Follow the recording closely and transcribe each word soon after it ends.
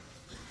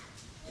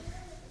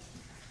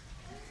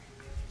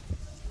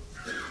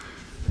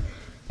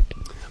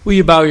Will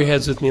you bow your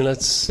heads with me?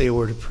 Let's say a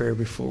word of prayer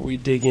before we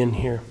dig in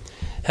here.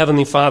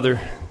 Heavenly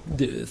Father,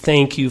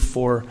 thank you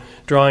for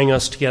drawing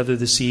us together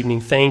this evening.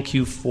 Thank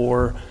you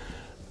for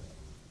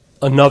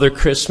another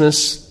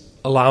Christmas,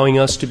 allowing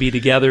us to be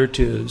together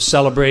to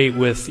celebrate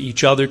with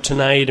each other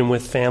tonight and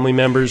with family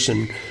members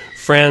and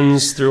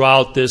friends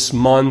throughout this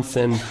month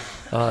and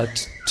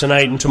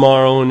tonight and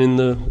tomorrow and in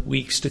the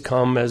weeks to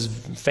come as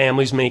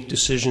families make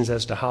decisions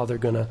as to how they're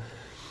going to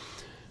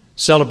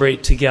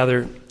celebrate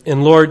together.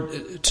 And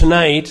Lord,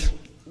 tonight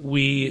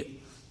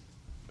we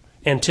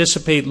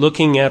anticipate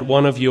looking at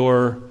one of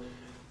your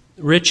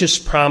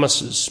richest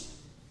promises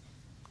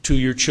to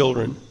your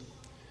children.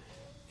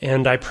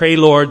 And I pray,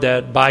 Lord,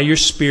 that by your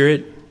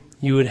Spirit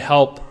you would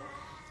help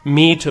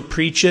me to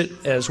preach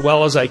it as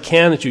well as I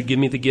can, that you'd give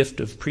me the gift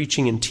of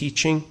preaching and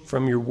teaching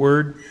from your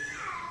word.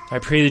 I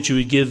pray that you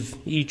would give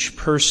each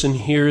person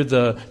here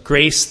the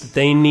grace that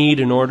they need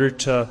in order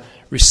to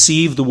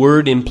receive the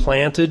word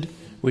implanted,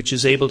 which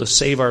is able to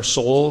save our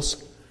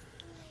souls,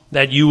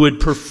 that you would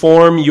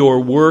perform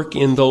your work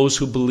in those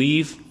who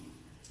believe,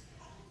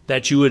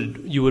 that you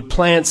would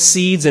plant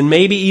seeds and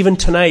maybe even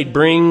tonight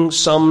bring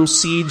some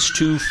seeds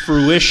to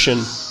fruition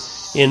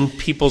in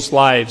people's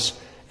lives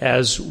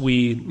as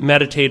we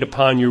meditate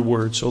upon your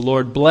word. So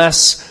Lord,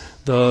 bless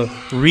the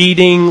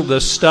reading,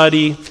 the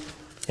study,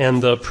 and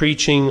the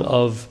preaching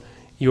of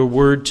your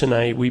word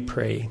tonight, we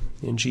pray.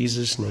 In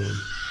Jesus' name,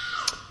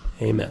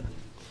 amen.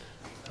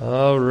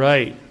 All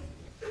right.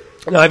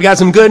 Now, I've got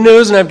some good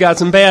news and I've got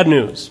some bad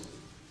news.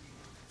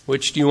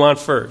 Which do you want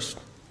first?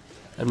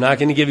 I'm not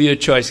going to give you a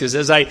choice, because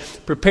as I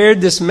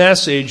prepared this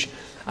message,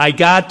 I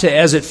got to,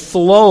 as it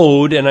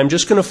flowed, and I'm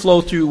just going to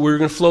flow through, we're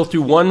going to flow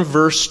through one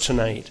verse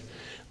tonight.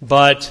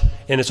 And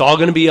it's all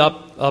going to be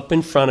up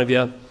in front of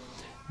you.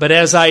 But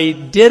as I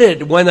did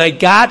it, when I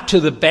got to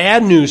the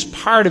bad news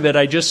part of it,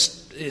 I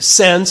just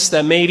sensed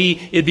that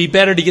maybe it'd be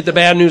better to get the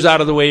bad news out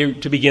of the way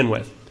to begin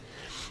with.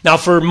 Now,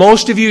 for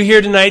most of you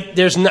here tonight,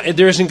 there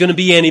isn't going to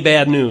be any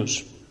bad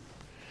news.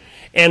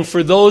 And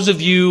for those of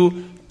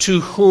you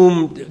to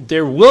whom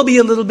there will be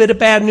a little bit of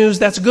bad news,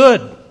 that's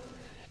good,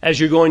 as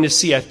you're going to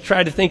see. I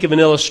tried to think of an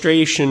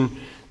illustration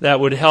that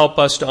would help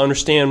us to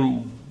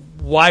understand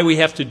why we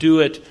have to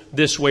do it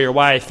this way, or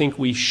why I think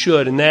we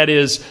should. And that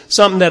is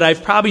something that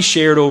I've probably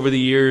shared over the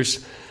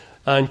years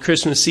on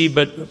Christmas Eve.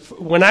 But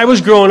when I was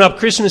growing up,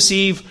 Christmas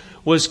Eve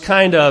was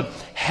kind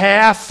of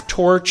half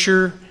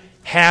torture,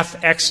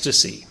 half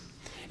ecstasy.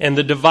 And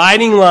the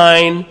dividing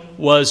line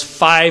was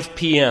 5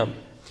 p.m.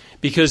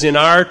 Because in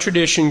our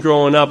tradition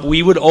growing up,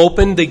 we would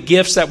open the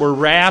gifts that were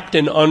wrapped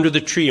and under the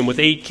tree. And with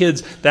 8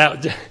 kids,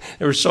 there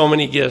were so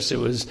many gifts. It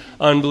was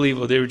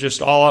unbelievable. They were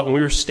just all out, and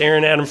we were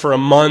staring at them for a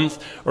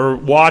month, or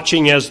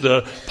watching as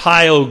the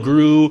pile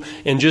grew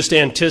and just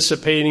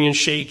anticipating and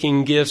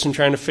shaking gifts and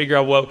trying to figure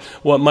out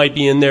what might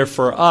be in there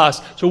for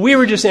us. So we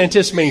were just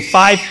anticipating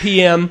 5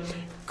 p.m.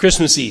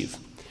 Christmas Eve.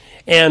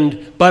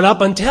 But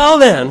up until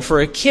then, for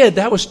a kid,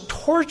 that was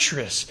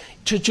torturous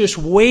to just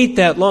wait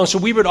that long. So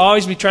we would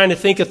always be trying to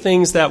think of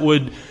things that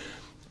would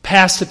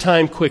pass the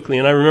time quickly.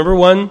 And I remember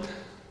one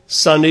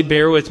Sunday,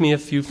 bear with me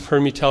if you've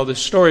heard me tell this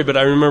story, but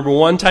I remember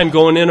one time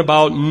going in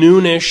about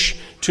noonish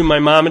to my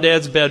mom and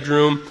dad's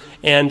bedroom,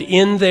 and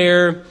in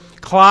their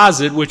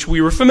closet, which we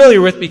were familiar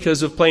with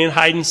because of playing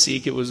hide and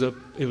seek, it was a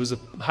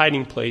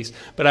hiding place.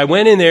 But I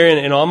went in there,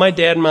 and all my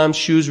dad and mom's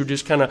shoes were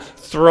just kind of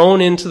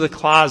thrown into the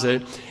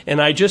closet,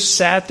 and I just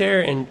sat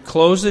there and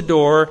closed the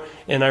door,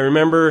 and I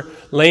remember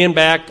laying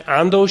back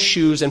on those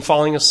shoes and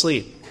falling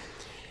asleep.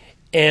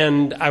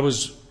 And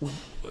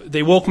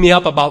they woke me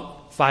up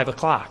about 5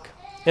 o'clock.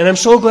 And I'm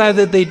so glad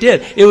that they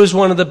did. It was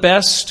one of the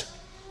best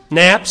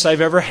naps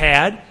I've ever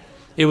had.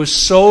 It was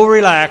so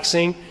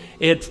relaxing.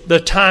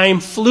 The time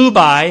flew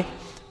by.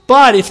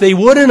 But if they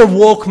wouldn't have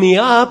woke me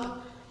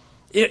up,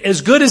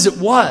 as good as it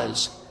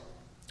was,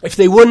 if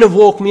they wouldn't have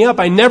woke me up,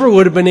 I never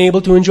would have been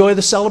able to enjoy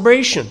the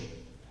celebration.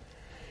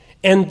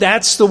 And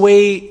that's the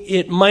way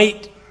it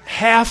might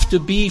have to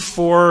be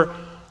for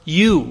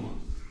you,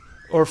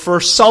 or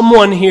for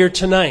someone here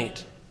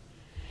tonight.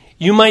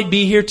 You might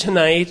be here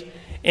tonight,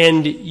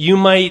 and you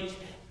might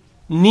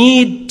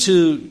need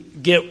to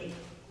get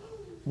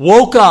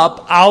woke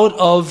up out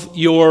of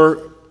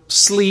your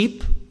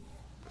sleep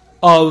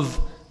of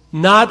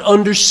not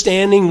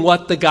understanding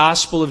what the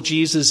gospel of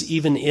Jesus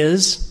even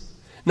is,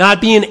 not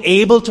being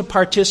able to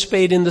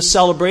participate in the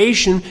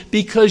celebration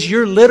because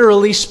you're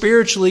literally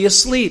spiritually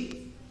asleep.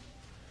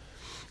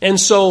 And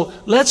so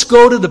let's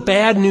go to the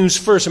bad news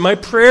first. And my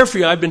prayer for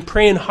you, I've been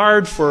praying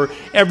hard for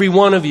every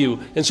one of you.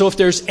 And so if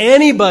there's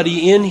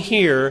anybody in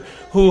here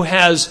who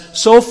has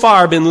so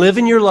far been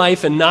living your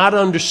life and not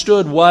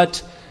understood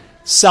what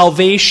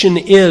salvation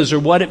is, or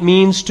what it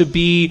means to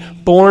be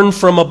born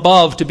from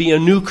above, to be a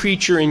new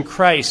creature in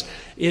Christ,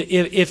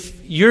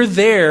 if you're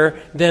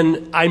there,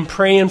 then I'm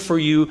praying for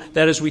you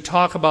that as we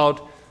talk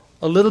about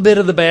a little bit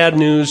of the bad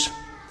news,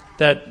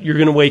 that you're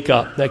going to wake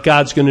up, that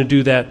God's going to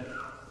do that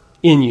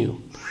in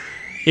you.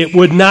 It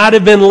would not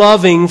have been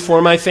loving for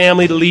my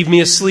family to leave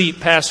me asleep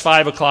past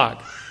 5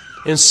 o'clock.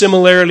 And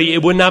similarly,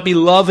 it would not be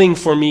loving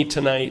for me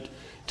tonight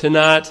to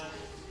not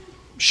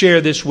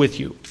share this with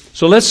you.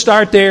 So let's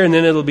start there, and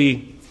then it'll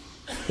be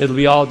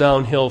all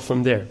downhill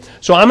from there.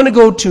 So I'm going to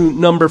go to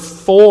number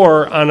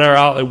 4 on our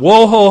outline.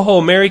 Whoa, ho,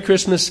 ho, Merry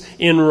Christmas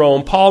in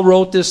Rome. Paul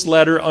wrote this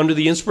letter under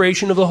the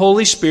inspiration of the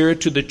Holy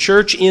Spirit to the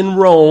church in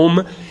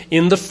Rome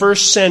in the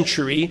first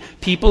century,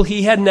 people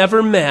he had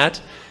never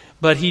met,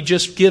 but he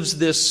just gives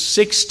this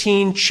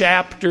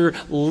 16-chapter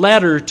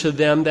letter to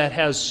them that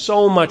has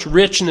so much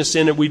richness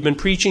in it. We've been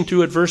preaching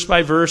through it verse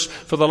by verse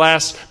for the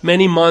last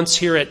many months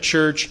here at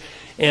church,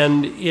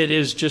 and it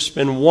has just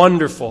been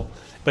wonderful.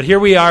 But here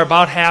we are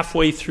about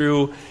halfway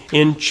through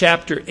in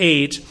chapter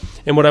 8,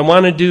 and what I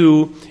want to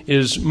do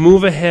is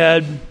move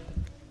ahead,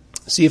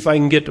 see if I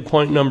can get to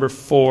point number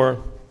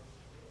 4.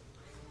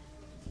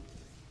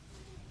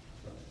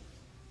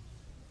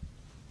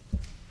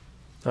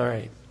 All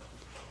right.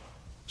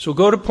 So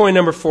go to point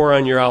number 4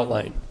 on your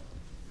outline.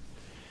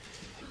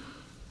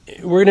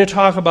 We're going to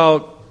talk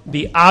about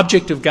the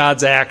object of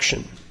God's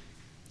action.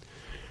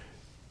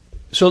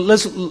 So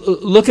let's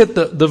look at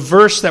the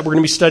verse that we're going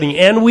to be studying.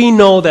 And we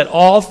know that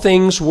all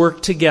things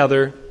work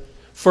together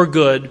for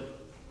good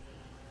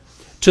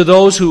to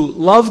those who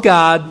love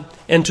God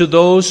and to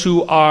those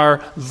who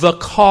are the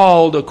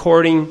called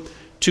according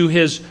to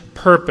His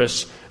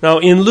purpose. Now,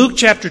 in Luke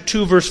chapter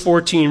 2, verse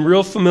 14,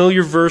 real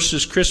familiar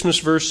verses, Christmas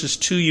verses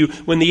to you.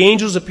 When the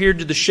angels appeared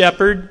to the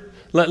shepherd,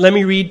 let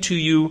me read to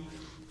you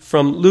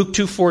from Luke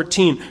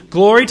 2:14.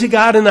 Glory to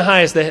God in the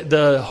highest,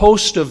 the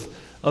host of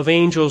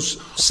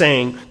angels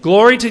sang,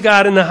 glory to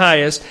God in the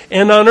highest,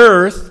 and on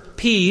earth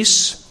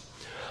peace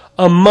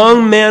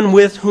among men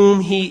with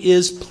whom He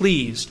is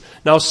pleased.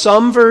 Now,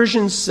 some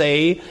versions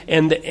say,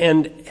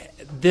 and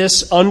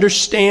this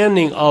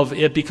understanding of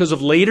it, because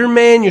of later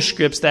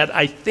manuscripts that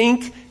I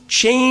think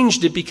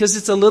changed it because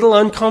it's a little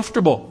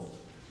uncomfortable.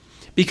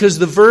 Because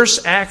the verse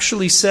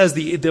actually says,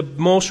 the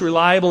most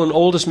reliable and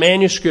oldest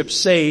manuscripts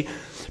say,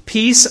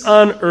 peace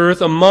on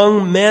earth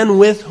among men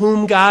with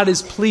whom God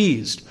is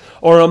pleased,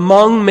 or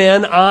among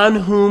men on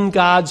whom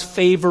God's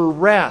favor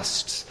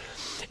rests.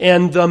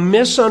 And the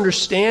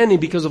misunderstanding,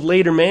 because of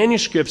later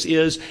manuscripts,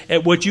 is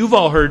at what you've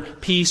all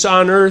heard, peace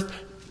on earth,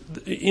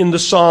 in the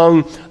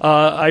song,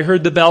 I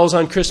Heard the Bells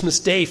on Christmas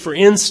Day, for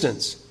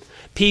instance.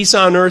 Peace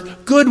on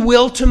earth,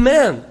 goodwill to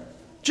men.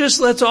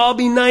 Just let's all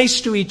be nice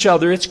to each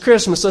other. It's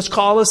Christmas. Let's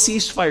call a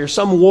ceasefire.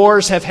 Some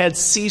wars have had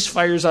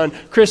ceasefires on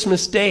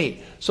Christmas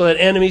Day so that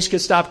enemies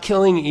could stop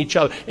killing each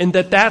other. And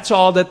that's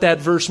all that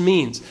verse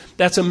means.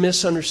 That's a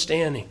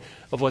misunderstanding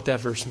of what that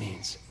verse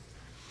means.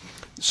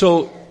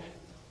 So,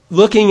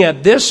 looking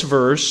at this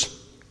verse,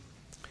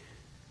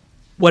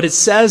 what it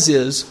says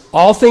is,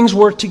 all things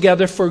work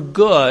together for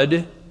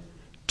good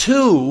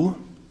to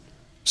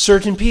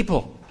certain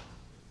people.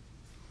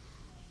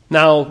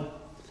 Now,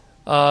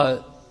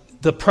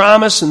 the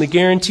promise and the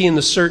guarantee and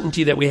the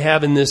certainty that we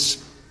have in this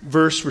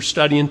verse we're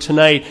studying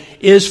tonight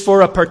is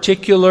for a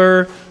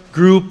particular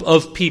group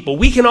of people.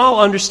 We can all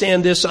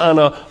understand this on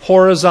a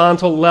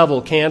horizontal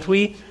level, can't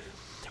we?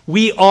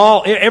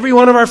 Every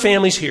one of our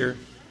families here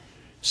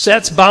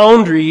sets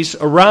boundaries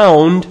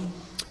around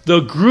the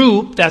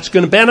group that's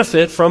going to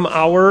benefit from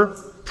our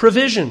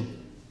provision.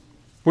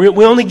 We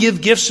only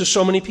give gifts to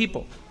so many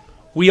people.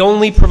 We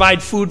only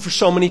provide food for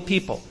so many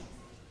people.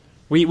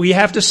 We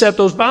have to set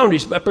those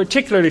boundaries, but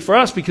particularly for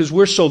us because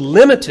we're so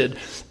limited.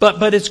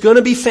 But it's going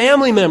to be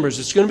family members.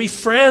 It's going to be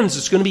friends.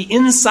 It's going to be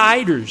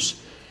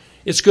insiders.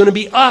 It's going to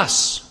be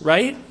us,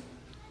 right?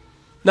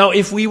 Now,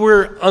 if we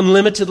were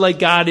unlimited like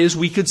God is,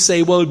 we could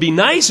say, well, it would be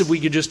nice if we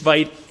could just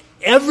invite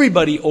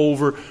everybody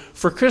over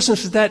for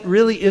Christmas, but that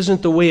really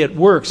isn't the way it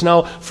works.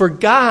 Now, for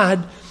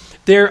God,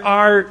 there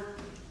are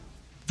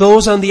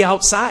those on the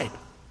outside.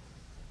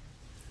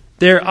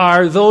 There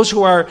are those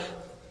who are...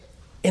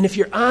 And if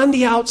you're on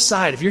the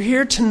outside, if you're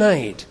here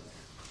tonight,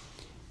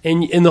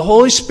 and the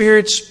Holy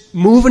Spirit's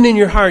moving in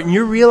your heart, and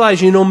you're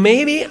realizing,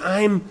 maybe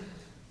I'm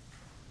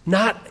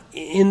not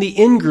in the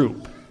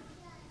in-group.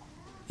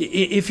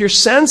 If you're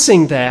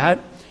sensing that,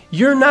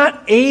 you're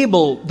not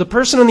able, the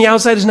person on the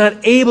outside is not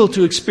able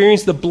to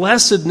experience the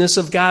blessedness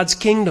of God's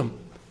kingdom.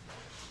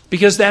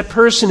 Because that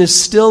person is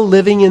still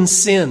living in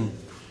sin.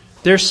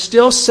 They're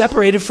still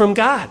separated from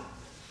God.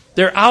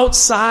 They're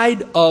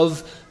outside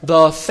of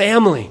the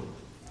family.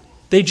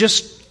 They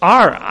just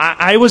are.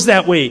 I was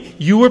that way.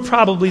 You were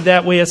probably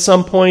that way at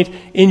some point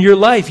in your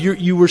life.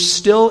 You were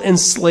still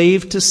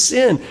enslaved to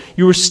sin.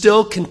 You were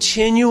still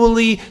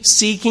continually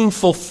seeking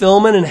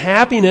fulfillment and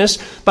happiness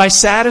by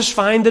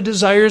satisfying the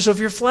desires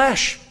of your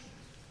flesh.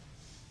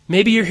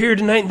 Maybe you're here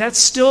tonight and that's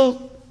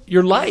still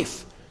your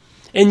life.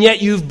 And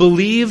yet you've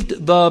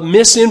believed the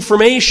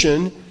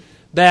misinformation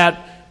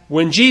that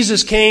when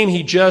Jesus came,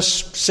 He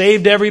just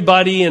saved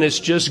everybody and it's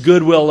just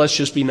goodwill. Let's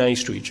just be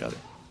nice to each other.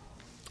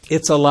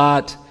 It's a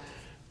lot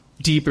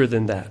deeper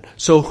than that.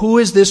 So who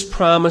is this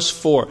promise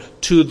for?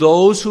 To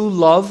those who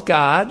love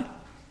God.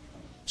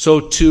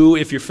 So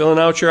if you're filling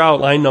out your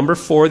outline, number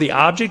 4, the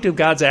object of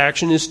God's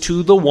action is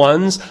to the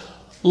ones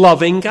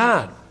loving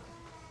God.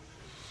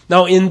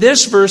 Now in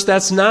this verse,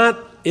 that's not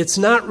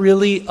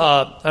really,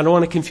 I don't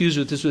want to confuse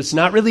you with this, but it's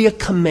not really a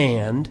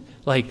command,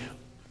 like,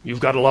 you've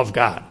got to love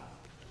God.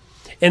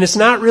 And it's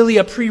not really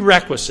a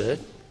prerequisite.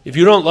 If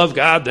you don't love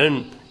God,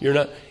 then you're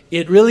not.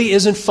 It really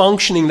isn't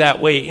functioning that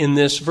way in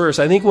this verse.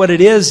 I think what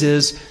it is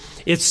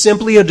it's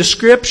simply a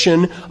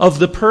description of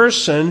the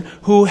person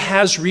who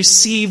has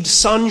received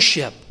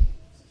sonship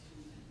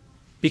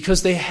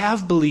because they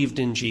have believed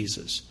in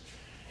Jesus.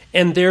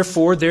 And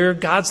therefore, they're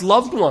God's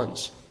loved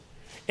ones.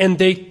 And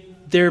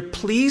they're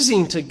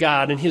pleasing to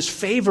God, and His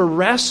favor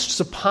rests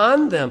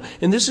upon them.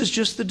 And this is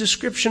just the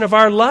description of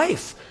our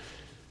life.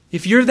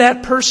 If you're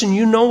that person,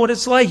 you know what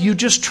it's like. You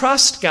just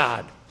trust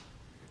God.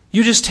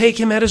 You just take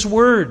Him at His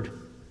word.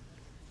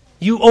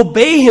 You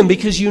obey Him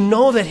because you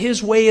know that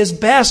His way is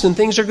best and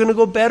things are going to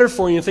go better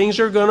for you. Things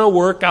are going to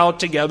work out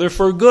together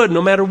for good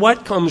no matter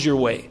what comes your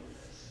way.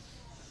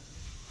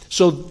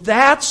 So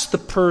that's the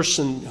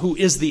person who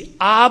is the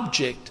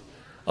object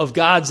of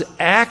God's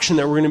action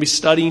that we're going to be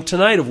studying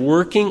tonight, of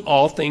working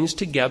all things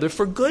together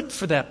for good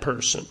for that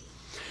person.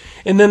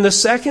 And then the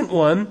second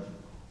one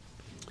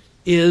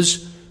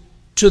is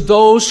to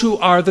those who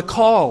are the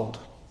called.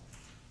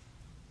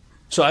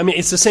 So,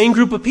 it's the same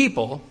group of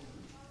people.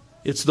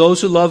 It's those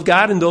who love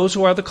God and those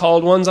who are the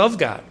called ones of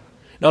God.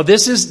 Now,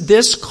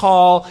 this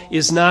call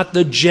is not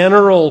the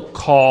general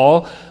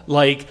call,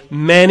 like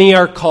many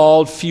are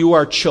called, few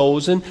are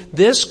chosen.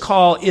 This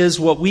call is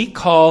what we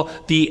call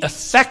the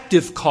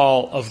effective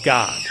call of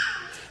God.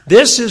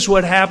 This is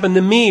what happened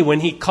to me when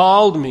He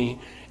called me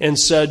and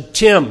said,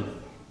 Tim,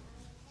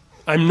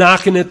 I'm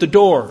knocking at the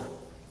door.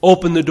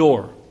 Open the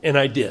door. And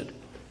I did.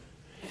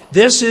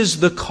 This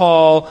is the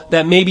call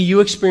that maybe you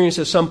experienced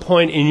at some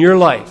point in your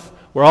life,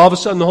 where all of a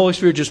sudden the Holy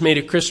Spirit just made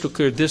it crystal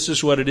clear, this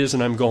is what it is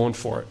and I'm going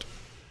for it.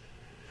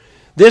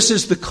 This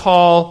is the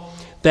call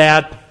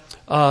that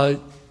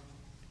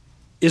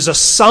is a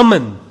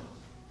summon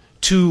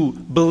to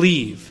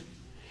believe.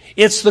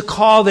 It's the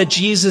call that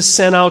Jesus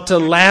sent out to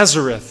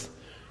Lazarus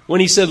when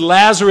He said,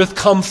 Lazarus,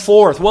 come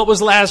forth. What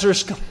was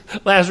Lazarus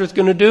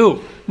going to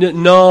do?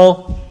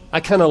 No, I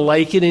kind of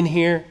like it in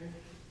here.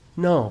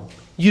 No.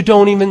 You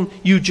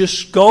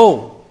just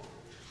go.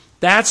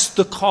 That's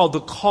the call. The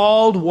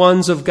called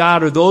ones of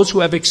God are those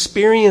who have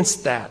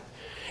experienced that.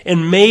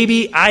 And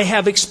maybe I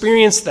have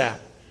experienced that.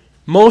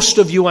 Most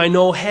of you I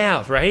know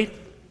have, right?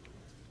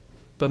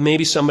 But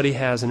maybe somebody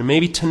hasn't. And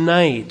maybe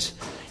tonight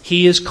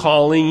He is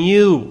calling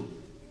you.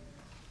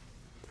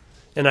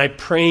 And I'm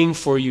praying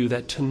for you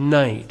that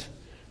tonight,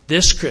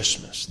 this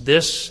Christmas,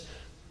 this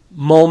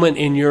moment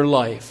in your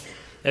life,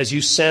 as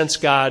you sense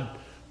God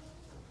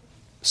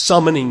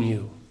summoning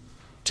you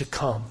to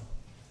come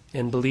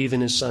and believe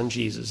in His Son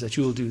Jesus, that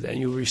you will do that.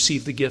 You will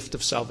receive the gift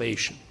of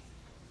salvation.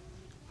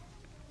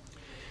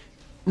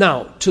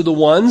 Now, to the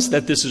ones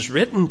that this is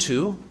written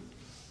to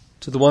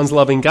the ones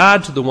loving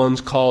God, to the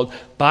ones called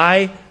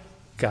by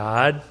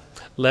God,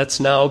 let's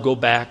now go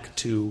back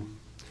to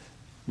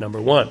number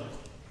 1.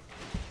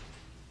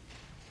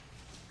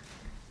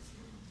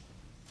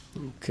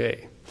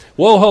 Okay.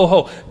 Whoa, ho,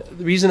 ho.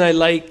 The reason I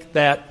like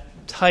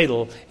that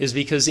title is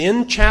because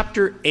in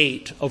chapter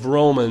 8 of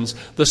Romans,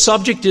 the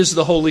subject is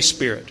the Holy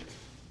Spirit.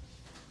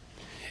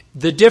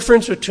 The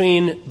difference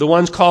between the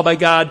ones called by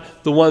God,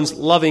 the ones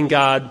loving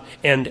God,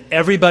 and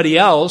everybody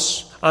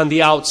else on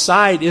the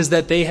outside is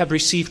that they have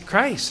received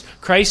Christ.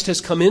 Christ has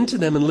come into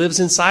them and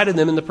lives inside of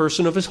them in the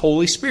person of His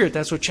Holy Spirit.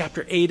 That's what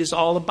chapter 8 is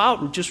all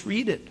about. Just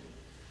read it.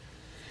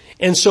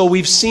 And so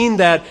we've seen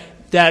that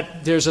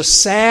there's a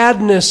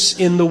sadness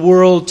in the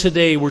world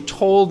today. We're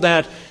told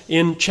that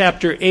in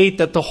chapter 8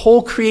 that the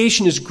whole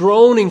creation is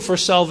groaning for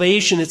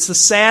salvation. It's the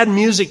sad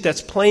music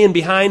that's playing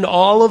behind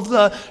all of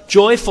the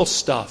joyful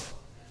stuff.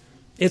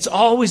 It's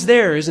always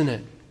there, isn't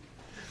it?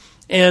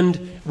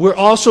 And we're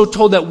also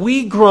told that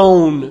we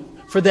groan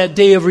for that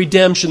day of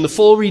redemption, the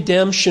full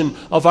redemption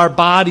of our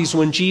bodies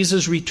when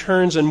Jesus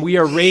returns and we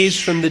are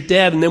raised from the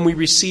dead and then we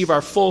receive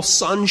our full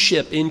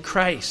sonship in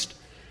Christ.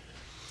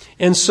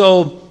 And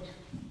so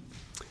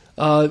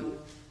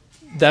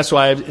that's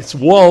why it's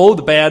woe,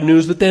 the bad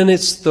news, but then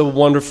it's the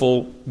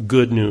wonderful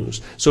good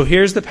news. So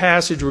here's the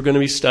passage we're going to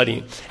be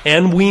studying.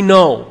 And we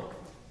know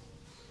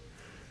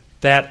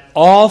that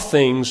all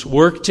things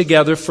work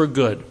together for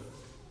good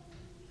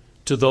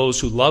to those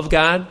who love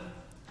God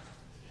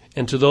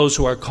and to those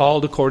who are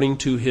called according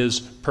to His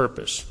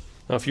purpose.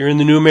 Now, if you're in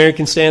the New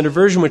American Standard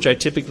Version, which I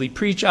typically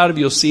preach out of,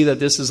 you'll see that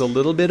this is a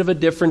little bit of a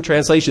different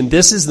translation.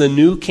 This is the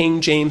New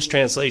King James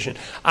translation.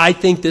 I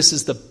think this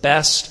is the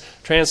best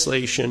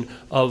translation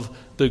of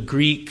the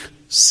Greek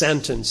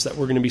sentence that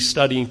we're going to be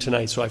studying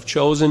tonight. So I've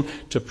chosen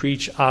to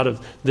preach out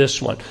of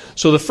this one.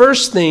 So the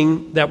first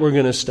thing that we're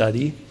going to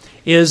study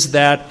is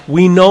that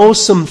we know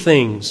some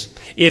things.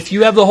 If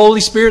you have the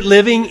Holy Spirit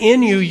living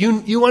in you,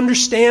 you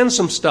understand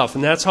some stuff.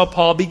 And that's how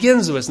Paul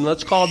begins with. And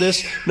let's call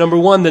this, number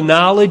 1, the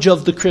knowledge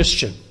of the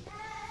Christian.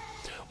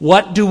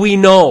 What do we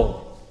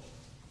know?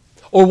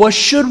 Or what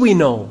should we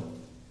know?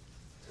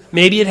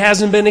 Maybe it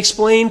hasn't been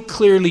explained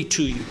clearly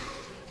to you.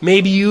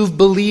 Maybe you've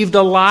believed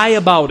a lie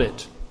about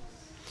it.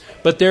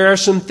 but there are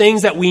some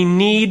things that we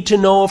need to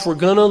know if we're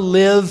going to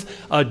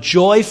live a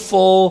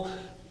joyful,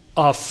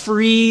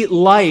 free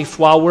life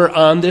while we're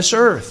on this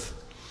earth.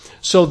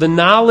 So the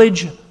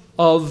knowledge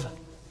of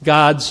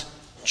God's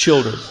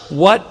children.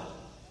 What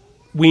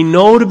we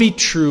know to be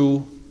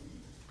true,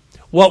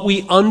 what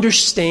we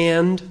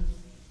understand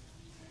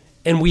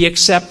and we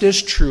accept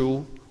as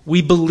true,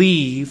 we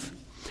believe,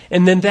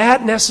 and then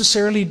that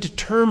necessarily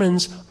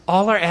determines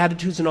all our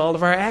attitudes and all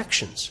of our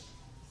actions.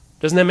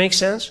 Doesn't that make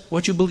sense?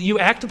 What you believe, you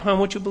act upon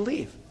what you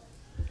believe.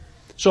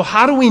 So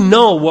how do we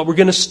know what we're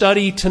going to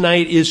study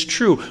tonight is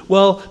true?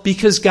 Well,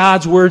 because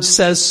God's Word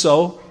says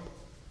so.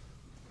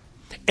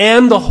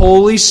 And the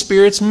Holy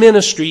Spirit's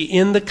ministry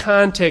in the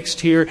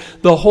context here,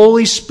 the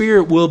Holy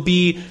Spirit will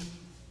be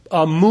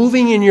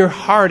moving in your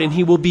heart, and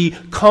He will be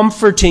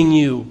comforting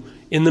you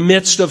in the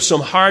midst of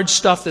some hard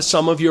stuff that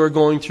some of you are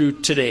going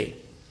through today.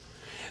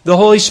 The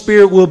Holy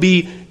Spirit will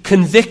be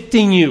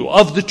convicting you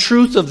of the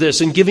truth of this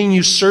and giving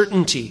you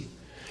certainty.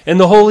 And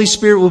the Holy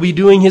Spirit will be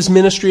doing His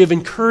ministry of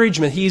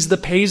encouragement. He's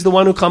the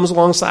one who comes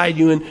alongside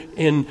you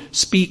and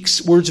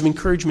speaks words of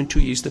encouragement to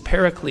you. He's the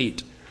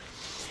Paraclete.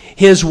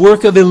 His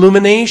work of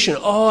illumination.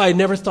 Oh, I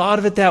never thought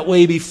of it that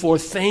way before.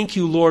 Thank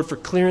you, Lord, for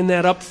clearing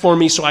that up for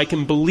me so I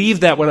can believe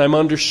that when I'm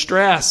under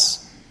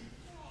stress.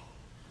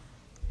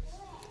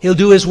 He'll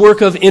do His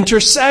work of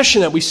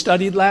intercession that we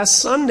studied last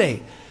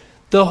Sunday.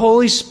 The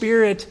Holy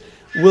Spirit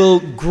will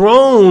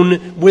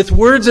groan with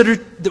words that are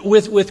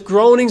with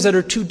groanings that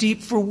are too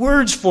deep for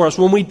words for us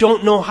when we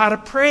don't know how to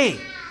pray.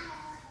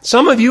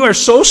 Some of you are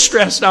so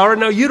stressed out right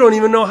now you don't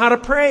even know how to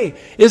pray.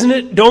 Isn't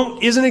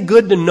it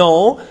good to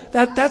know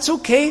that that's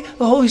okay?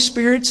 The Holy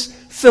Spirit's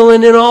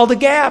filling in all the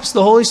gaps.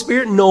 The Holy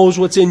Spirit knows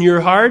what's in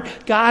your heart.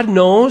 God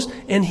knows,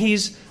 and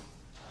He's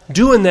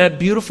doing that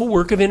beautiful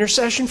work of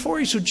intercession for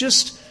you. So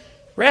just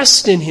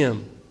rest in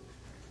Him.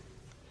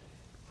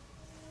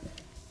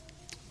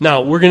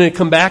 Now, we're going to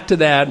come back to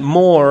that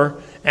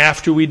more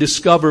after we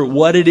discover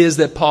what it is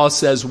that Paul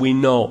says we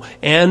know.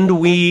 And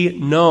we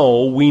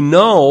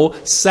know,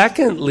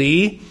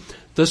 secondly,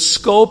 the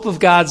scope of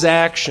God's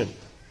action.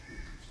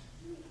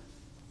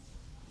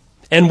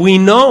 And we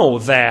know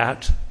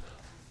that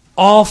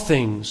all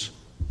things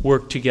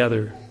work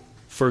together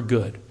for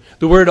good.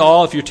 The word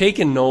all, if you're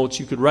taking notes,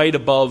 you could write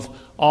above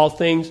all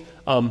things.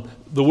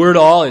 The word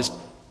all is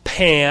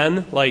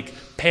pan, like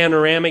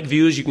panoramic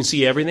views, you can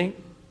see everything.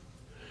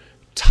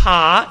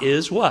 Ta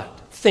is what?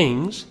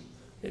 Things.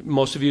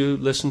 Most of you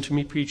listen to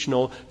me preach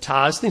know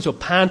ta is things. So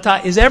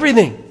panta is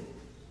everything.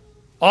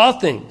 All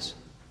things.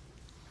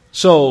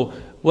 So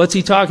what's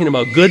he talking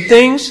about? Good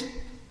things?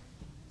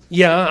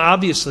 Yeah,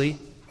 obviously.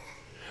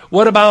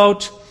 What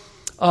about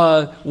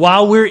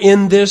while we're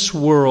in this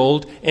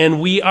world and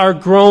we are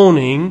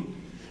groaning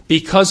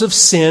because of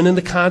sin and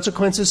the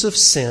consequences of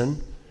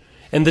sin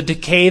and the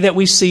decay that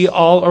we see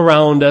all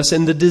around us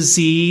and the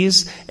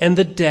disease and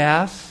the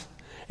death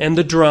and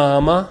the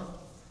drama,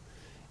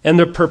 and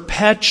the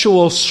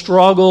perpetual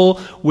struggle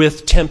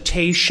with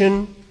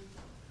temptation,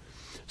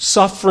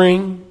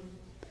 suffering,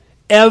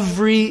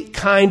 every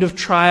kind of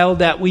trial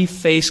that we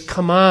face.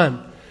 Come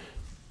on.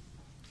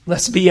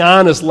 Let's be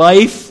honest.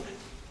 Life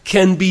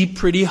can be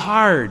pretty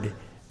hard.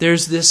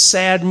 There's this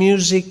sad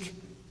music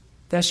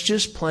that's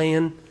just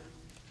playing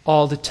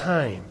all the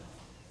time.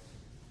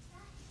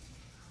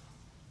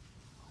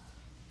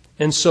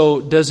 And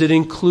so, does it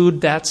include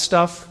that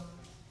stuff?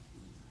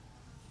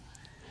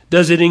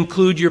 Does it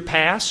include your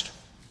past?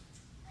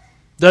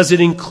 Does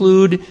it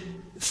include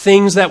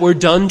things that were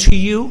done to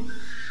you?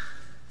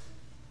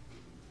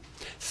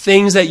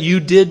 Things that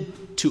you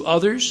did to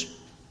others?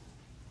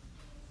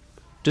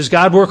 Does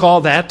God work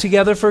all that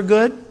together for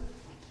good?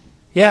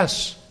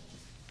 Yes.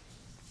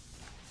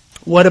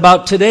 What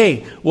about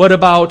today? What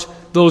about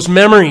those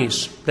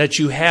memories that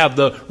you have,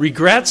 the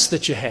regrets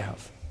that you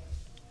have?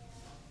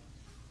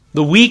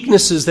 The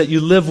weaknesses that you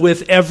live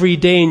with every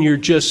day and you're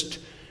just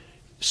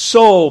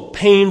so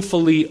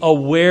painfully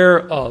aware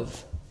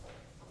of.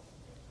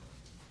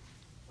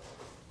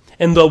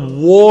 And the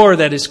war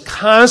that is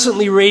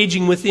constantly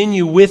raging within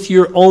you with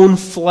your own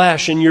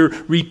flesh and your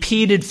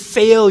repeated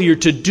failure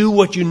to do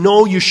what you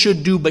know you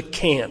should do but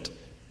can't.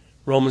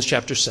 Romans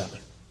chapter 7.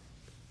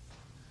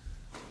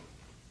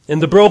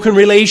 And the broken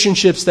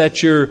relationships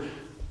that you're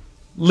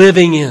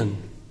living in.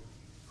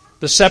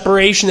 The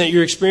separation that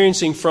you're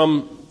experiencing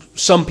from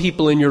some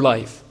people in your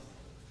life.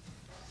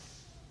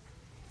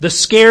 The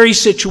scary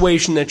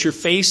situation that you're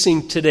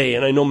facing today,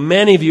 and I know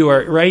many of you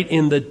are right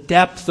in the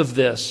depth of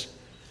this.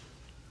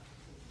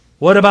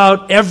 What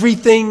about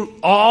everything,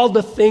 all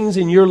the things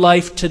in your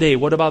life today?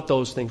 What about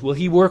those things? Will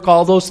He work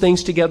all those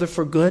things together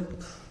for good?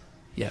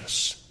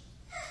 Yes.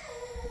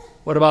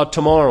 What about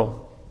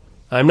tomorrow?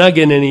 I'm not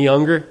getting any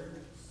younger.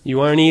 You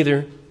aren't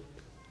either.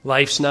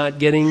 Life's not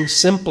getting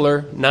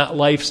simpler.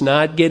 Life's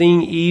not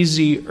getting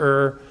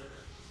easier.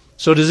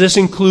 So does this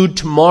include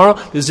tomorrow?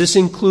 Does this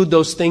include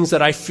those things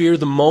that I fear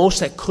the most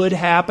that could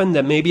happen,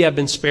 that maybe I've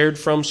been spared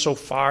from so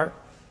far?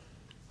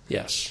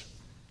 Yes.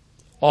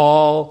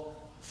 All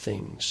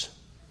things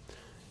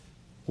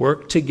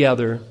work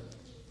together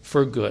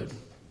for good.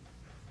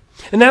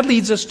 And that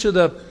leads us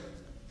to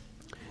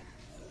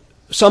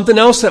something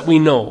else that we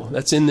know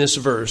that's in this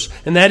verse,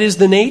 and that is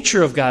the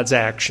nature of God's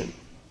action.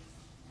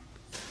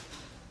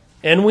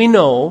 And we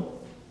know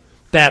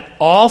that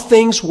all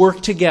things work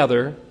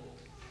together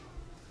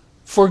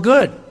for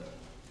good.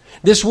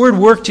 This word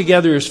work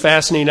together is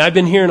fascinating. I've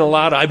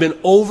been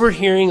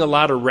overhearing a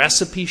lot of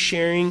recipe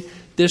sharing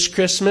this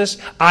Christmas.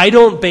 I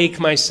don't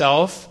bake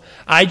myself.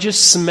 I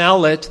just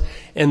smell it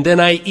and then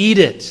I eat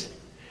it.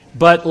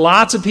 But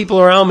lots of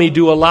people around me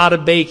do a lot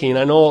of baking.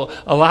 I know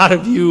a lot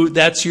of you,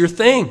 that's your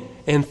thing.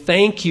 And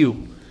thank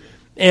you.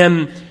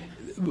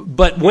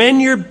 But when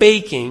you're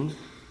baking,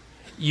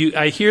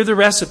 I hear the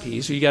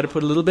recipes. So you got to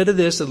put a little bit of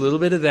this, a little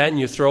bit of that, and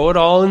you throw it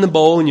all in the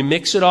bowl and you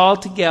mix it all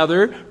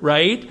together,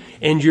 right?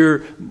 And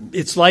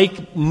it's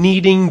like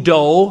kneading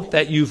dough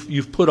that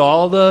you've put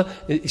all the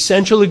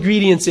essential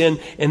ingredients in,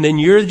 and then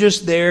you're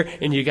just there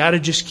and you got to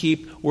just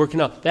keep working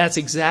out. That's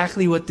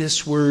exactly what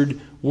this word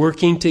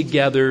working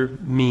together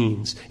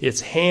means.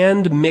 It's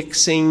hand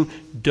mixing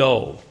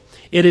dough.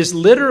 It is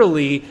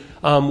literally,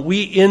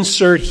 we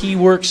insert he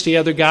works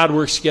together, God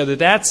works together.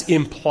 That's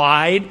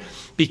implied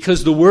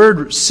because the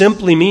word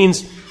simply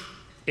means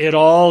it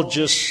all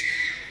just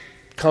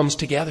comes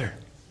together.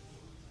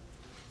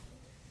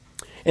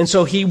 And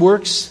so he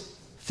works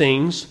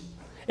things.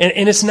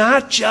 And it's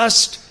not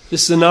just,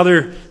 this is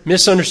another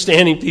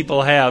misunderstanding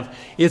people have.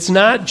 It's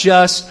not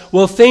just,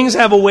 well, things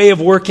have a way of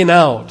working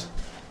out.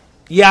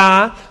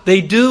 Yeah, they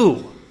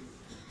do.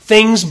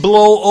 Things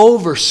blow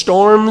over.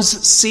 Storms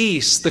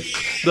cease.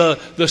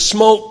 The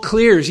smoke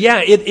clears.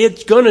 Yeah,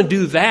 it's going to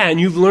do that. And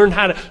you've learned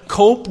how to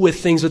cope with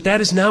things. But that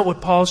is not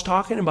what Paul's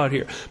talking about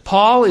here.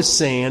 Paul is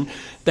saying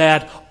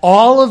that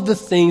all of the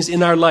things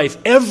in our life,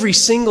 every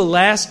single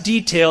last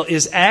detail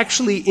is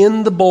actually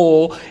in the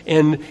bowl.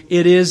 And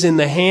it is in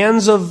the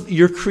hands of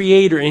your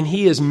Creator. And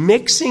He is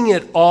mixing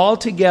it all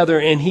together.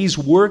 And He's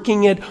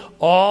working it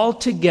all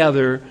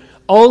together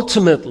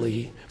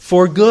ultimately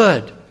for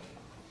good.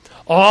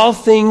 All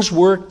things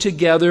work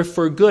together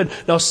for good.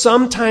 Now,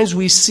 sometimes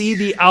we see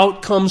the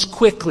outcomes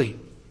quickly.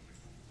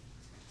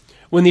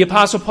 When the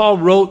Apostle Paul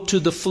wrote to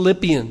the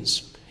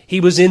Philippians,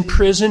 he was in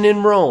prison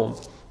in Rome.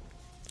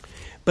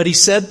 But he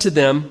said to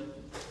them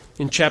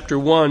in chapter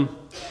 1,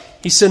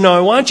 he said, "Now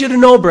I want you to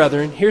know,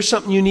 brethren, here's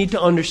something you need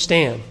to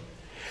understand,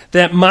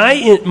 that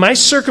my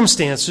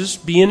circumstances,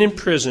 being in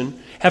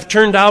prison, have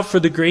turned out for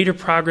the greater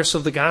progress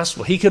of the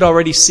gospel." He could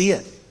already see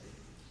it.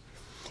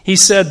 He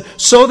said,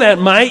 "So that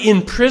my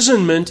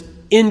imprisonment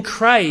in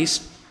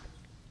Christ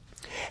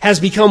has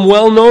become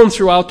well known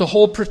throughout the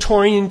whole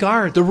Praetorian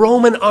Guard." The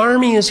Roman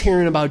army is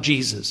hearing about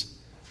Jesus.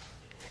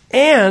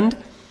 "And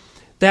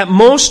that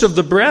most of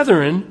the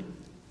brethren,"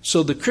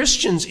 so the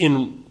Christians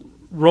in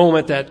Rome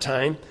at that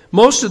time,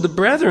 "most of the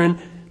brethren,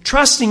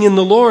 trusting in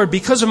the Lord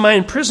because of my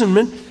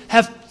imprisonment,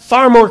 have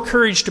far more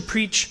courage to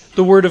preach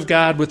the word of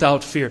God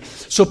without fear."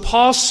 So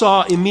Paul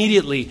saw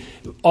immediately,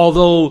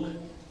 although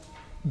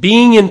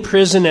being in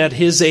prison at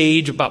his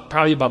age,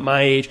 probably about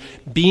my age,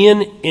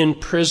 being in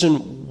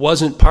prison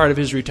wasn't part of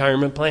his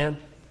retirement plan,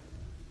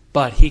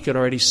 but he could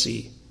already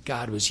see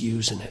God was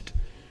using it.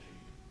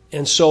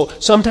 And so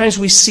sometimes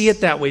we see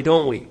it that way,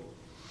 don't we?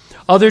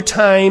 Other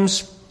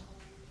times,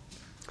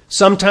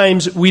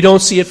 sometimes we don't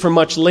see it for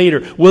much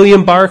later.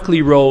 William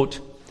Barclay wrote,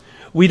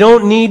 "We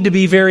don't need to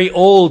be very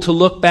old to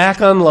look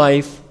back on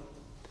life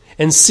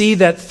and see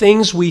that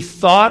things we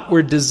thought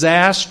were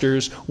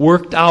disasters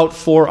worked out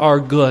for our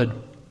good.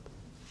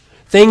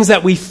 Things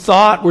that we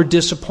thought were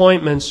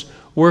disappointments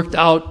worked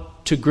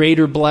out to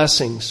greater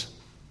blessings.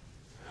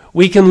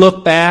 We can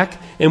look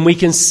back and we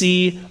can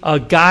see a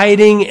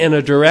guiding and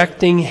a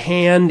directing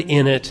hand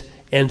in it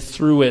and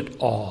through it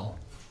all."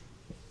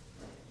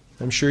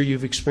 I'm sure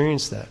you've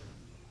experienced that.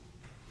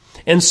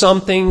 And some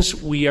things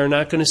we are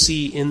not going to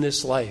see in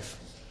this life.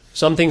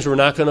 Some things we're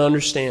not going to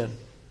understand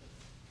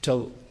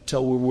till we're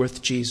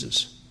with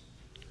Jesus.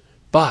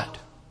 But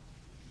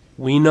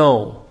we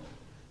know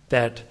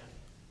that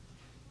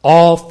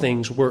all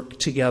things work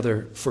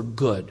together for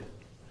good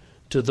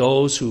to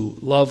those who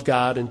love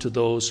God and to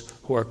those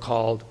who are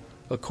called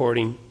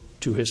according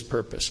to His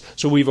purpose.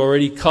 So we've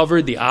already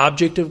covered the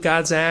object of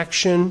God's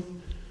action,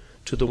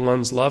 to the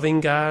ones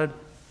loving God,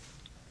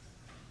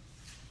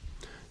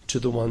 to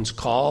the ones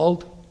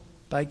called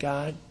by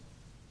God,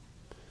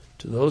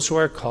 to those who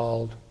are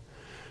called.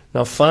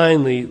 Now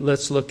finally,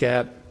 let's look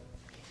at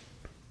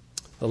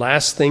the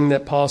last thing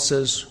that Paul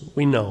says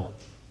we know,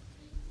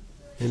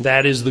 and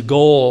that is the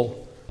goal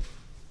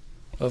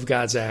of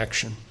God's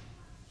action,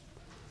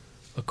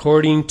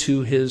 according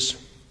to His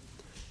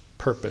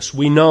purpose.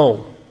 We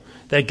know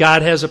that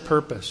God has a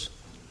purpose.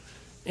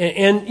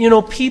 And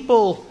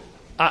people,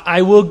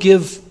 I will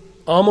give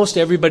almost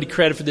everybody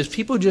credit for this.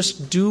 People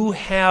just do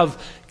have,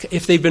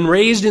 if they've been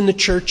raised in the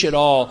church at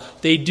all,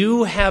 they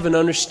do have an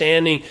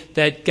understanding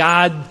that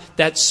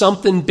that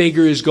something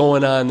bigger is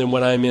going on than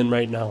what I'm in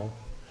right now.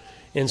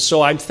 And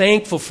so I'm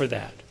thankful for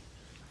that.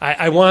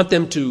 I want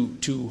them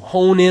to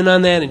hone in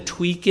on that and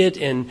tweak it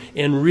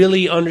and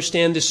really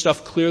understand this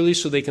stuff clearly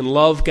so they can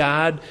love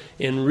God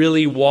and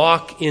really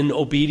walk in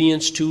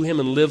obedience to Him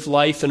and live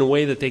life in a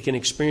way that they can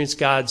experience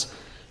God's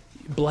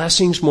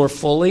blessings more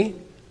fully.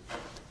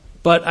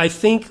 But I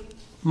think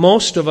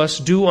most of us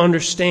do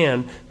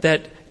understand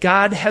that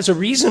God has a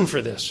reason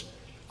for this.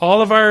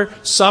 All of our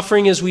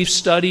suffering, as we've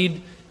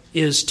studied,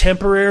 is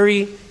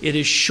temporary. It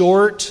is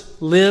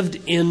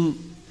short-lived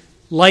in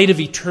light of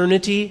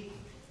eternity.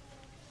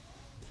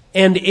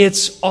 And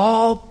it's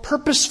all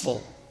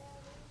purposeful.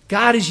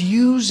 God is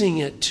using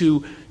it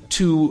to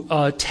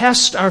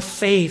test our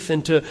faith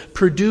and to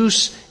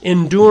produce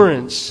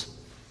endurance.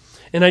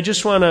 And I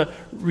just want to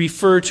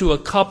refer to a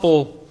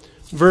couple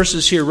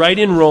verses here, right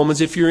in Romans.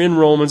 If you're in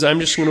Romans, I'm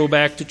just going to go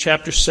back to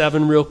chapter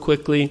 7 real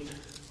quickly.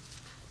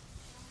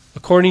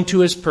 According to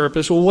His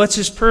purpose. Well, what's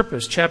His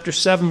purpose? Chapter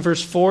 7,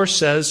 verse 4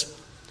 says,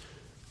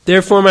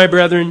 "Therefore, my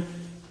brethren,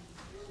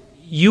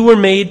 you were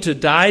made to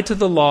die to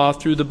the law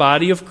through the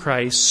body of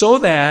Christ, so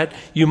that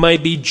you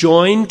might be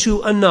joined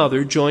to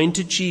another," joined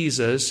to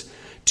Jesus,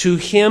 "to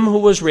Him who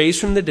was raised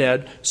from the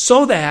dead,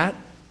 so that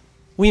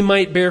we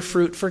might bear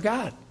fruit for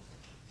God."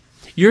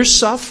 Your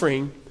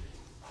suffering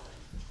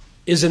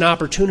is an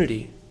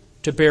opportunity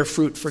to bear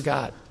fruit for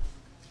God,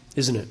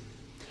 isn't it?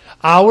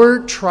 Our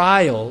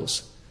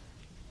trials,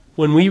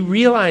 when we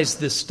realize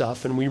this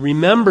stuff and we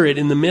remember it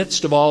in the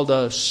midst of all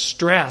the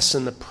stress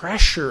and the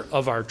pressure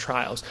of our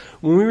trials,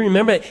 when we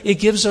remember it, it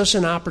gives us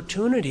an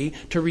opportunity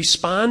to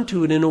respond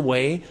to it in a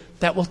way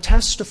that will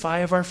testify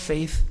of our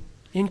faith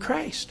in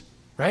Christ,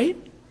 right?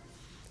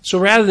 So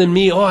rather than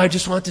me, I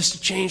just want this to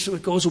change so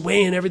it goes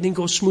away and everything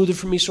goes smoother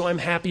for me so I'm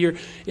happier,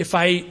 if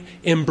I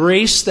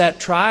embrace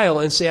that trial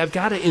and say, I've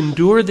got to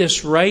endure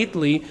this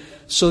rightly,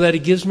 so that it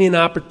gives me an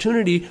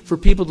opportunity for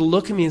people to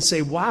look at me and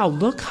say, wow,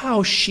 look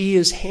how she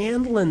is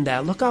handling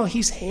that. Look how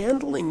he's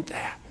handling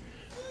that.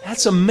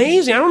 That's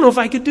amazing. I don't know if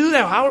I could do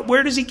that.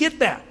 Where does he get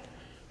that?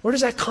 Where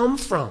does that come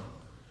from?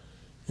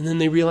 And then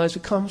they realize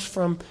it comes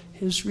from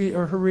his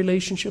or her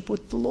relationship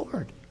with the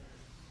Lord.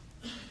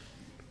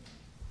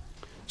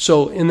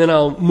 So, and then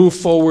I'll move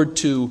forward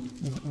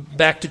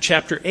back to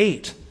chapter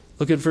 8.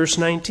 Look at verse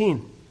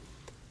 19.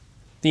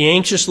 "The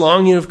anxious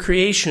longing of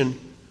creation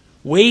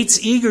waits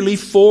eagerly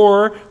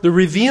for the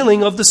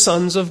revealing of the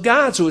sons of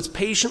God." So it's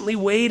patiently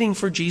waiting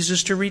for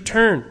Jesus to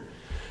return.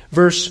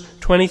 Verse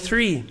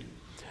 23.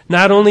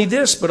 "Not only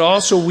this, but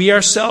also we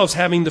ourselves,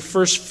 having the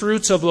first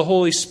fruits of the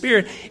Holy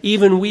Spirit,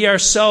 even we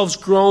ourselves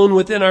groan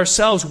within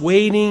ourselves,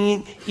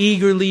 waiting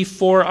eagerly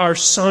for our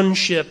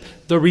sonship,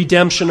 the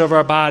redemption of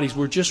our bodies."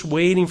 We're just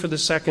waiting for the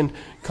second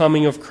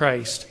coming of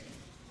Christ.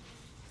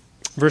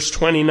 Verse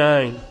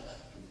 29.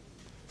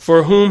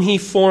 "For whom He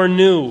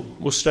foreknew,"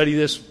 we'll study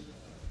this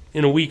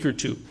in a week or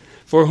two.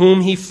 "For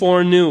whom He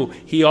foreknew,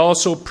 He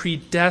also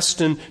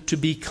predestined to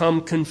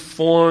become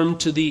conformed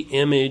to the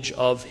image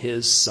of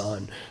His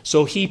Son."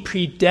 So He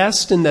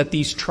predestined that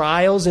these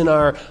trials in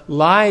our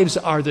lives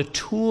are the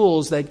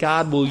tools that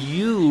God will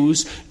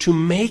use to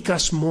make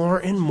us more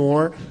and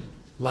more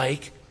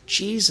like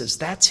Jesus.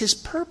 That's His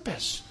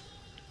purpose.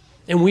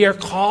 And we are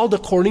called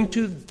according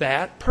to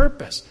that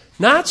purpose.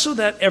 Not so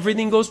that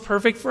everything goes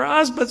perfect for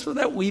us, but so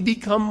that we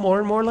become more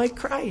and more like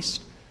Christ.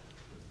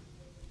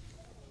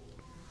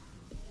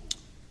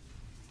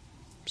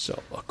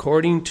 So,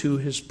 according to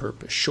His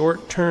purpose.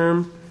 Short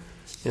term,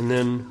 and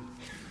then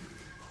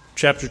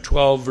chapter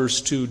 12,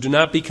 verse 2. "Do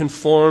not be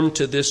conformed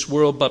to this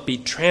world, but be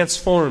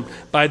transformed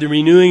by the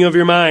renewing of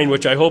your mind,"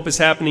 which I hope is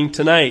happening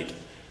tonight,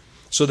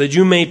 "so that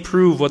you may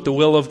prove what the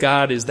will of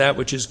God is, that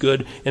which is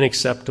good and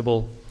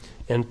acceptable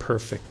and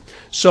perfect."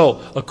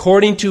 So,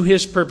 according to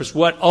His purpose,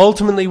 what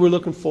ultimately we're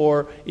looking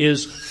for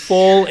is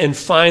full and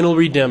final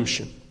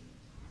redemption.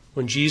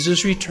 When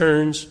Jesus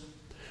returns,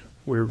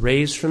 we're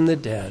raised from the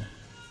dead.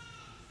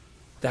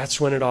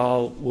 That's when it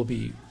all will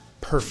be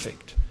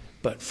perfect.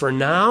 But for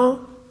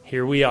now,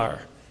 here we are.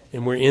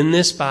 And we're in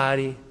this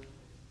body.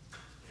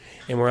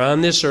 And we're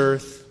on this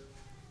earth.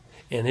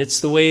 And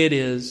it's the way it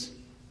is.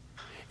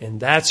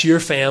 And that's your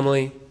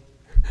family.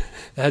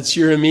 That's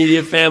your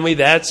immediate family.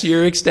 That's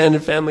your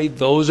extended family.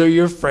 Those are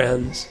your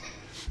friends.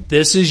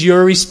 This is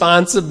your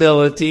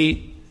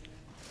responsibility.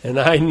 And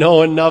I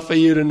know enough of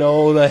you to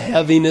know the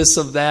heaviness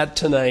of that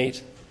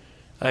tonight.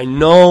 I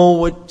know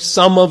what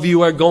some of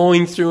you are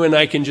going through, and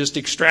I can just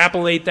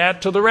extrapolate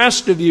that to the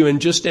rest of you and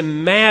just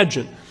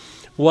imagine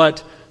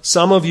what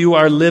some of you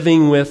are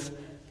living with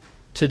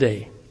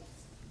today.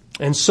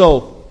 And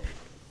so,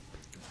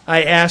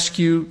 I ask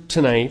you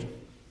tonight,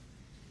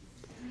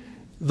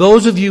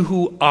 those of you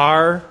who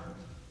are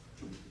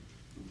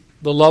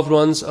the loved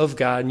ones of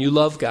God, and you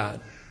love God,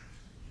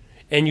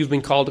 and you've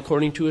been called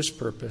according to His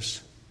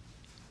purpose,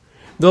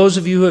 those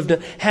of you who have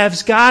done,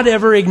 has God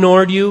ever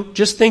ignored you?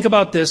 Just think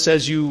about this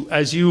as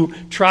you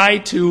try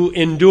to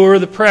endure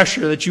the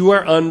pressure that you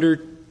are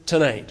under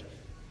tonight.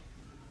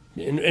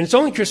 And it's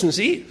only Christmas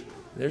Eve.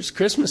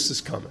 Christmas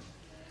is coming.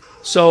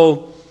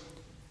 So,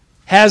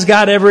 has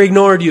God ever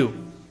ignored you?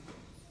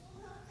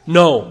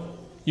 No.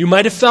 You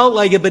might have felt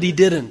like it, but He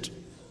didn't.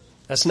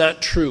 That's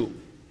not true.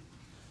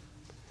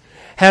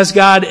 Has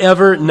God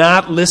ever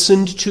not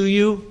listened to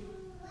you?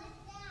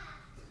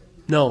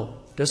 No.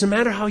 Doesn't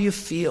matter how you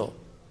feel.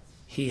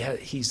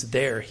 He's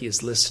there. He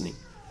is listening.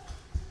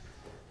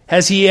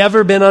 Has He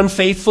ever been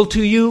unfaithful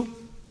to you?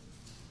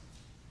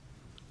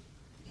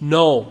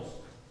 No.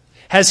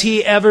 Has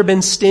He ever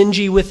been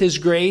stingy with His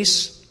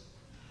grace?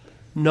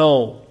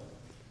 No.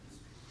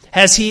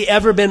 Has He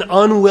ever been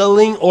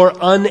unwilling or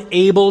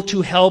unable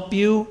to help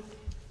you?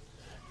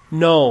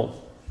 No.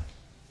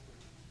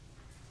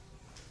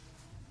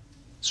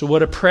 So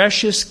what a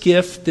precious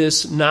gift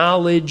this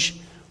knowledge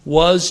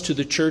was to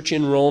the church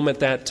in Rome at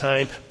that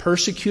time.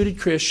 Persecuted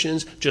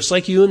Christians, just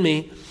like you and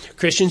me.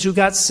 Christians who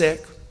got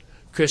sick.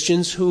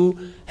 Christians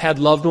who had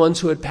loved ones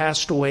who had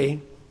passed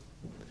away.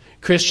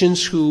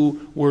 Christians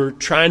who were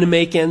trying to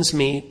make ends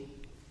meet.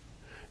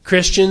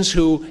 Christians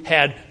who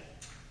had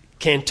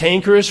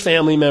cantankerous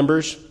family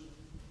members.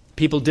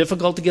 People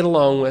difficult to get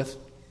along with.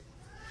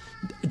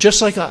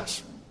 Just like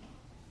us.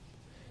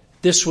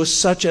 This was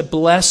such a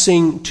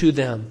blessing to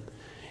them.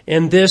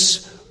 And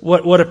this,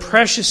 what a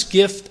precious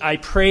gift. I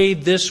pray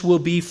this will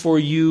be for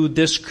you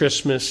this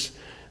Christmas,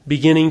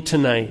 beginning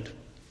tonight.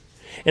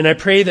 And I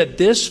pray that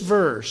this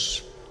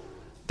verse,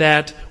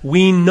 that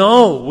we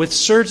know with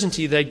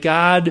certainty that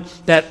God,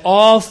 that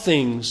all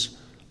things,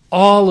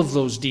 all of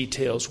those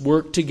details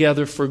work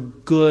together for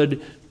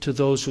good to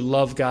those who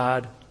love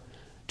God,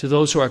 to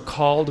those who are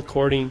called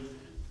according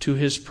to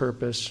His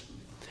purpose.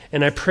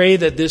 And I pray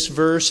that this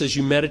verse, as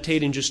you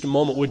meditate in just a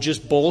moment, would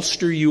just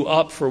bolster you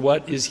up for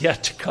what is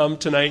yet to come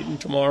tonight and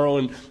tomorrow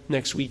and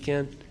next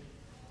weekend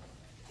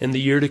and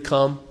the year to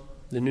come,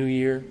 the new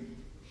year.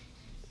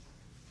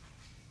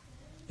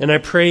 And I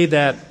pray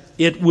that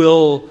it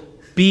will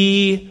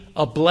be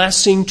a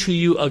blessing to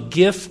you, a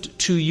gift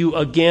to you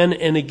again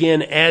and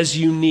again as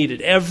you need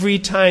it. Every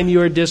time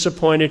you are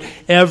disappointed,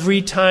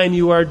 every time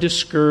you are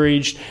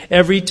discouraged,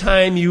 every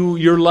time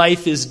your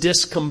life is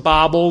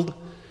discombobbled,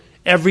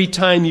 every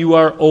time you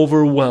are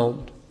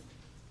overwhelmed.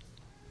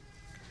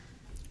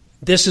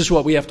 This is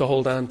what we have to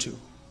hold on to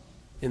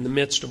in the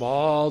midst of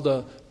all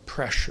the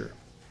pressure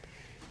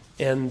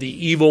and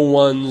the evil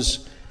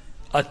one's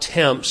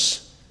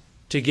attempts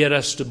to get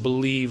us to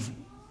believe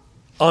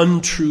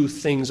untrue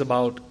things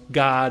about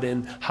God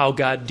and how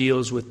God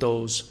deals with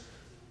those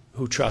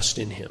who trust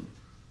in Him.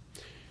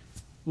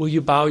 Will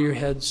you bow your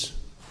heads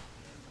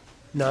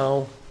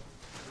now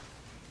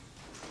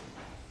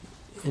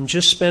and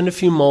just spend a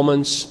few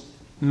moments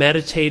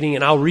meditating,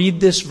 and I'll read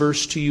this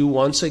verse to you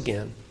once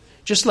again.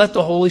 Just let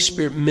the Holy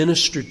Spirit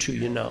minister to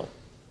you now.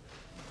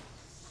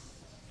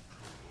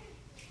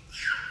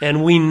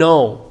 And we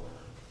know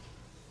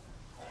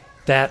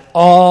that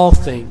all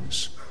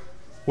things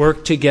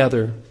work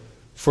together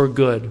for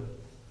good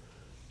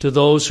to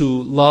those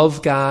who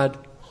love God,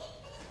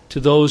 to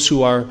those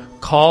who are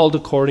called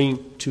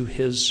according to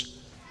His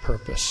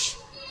purpose.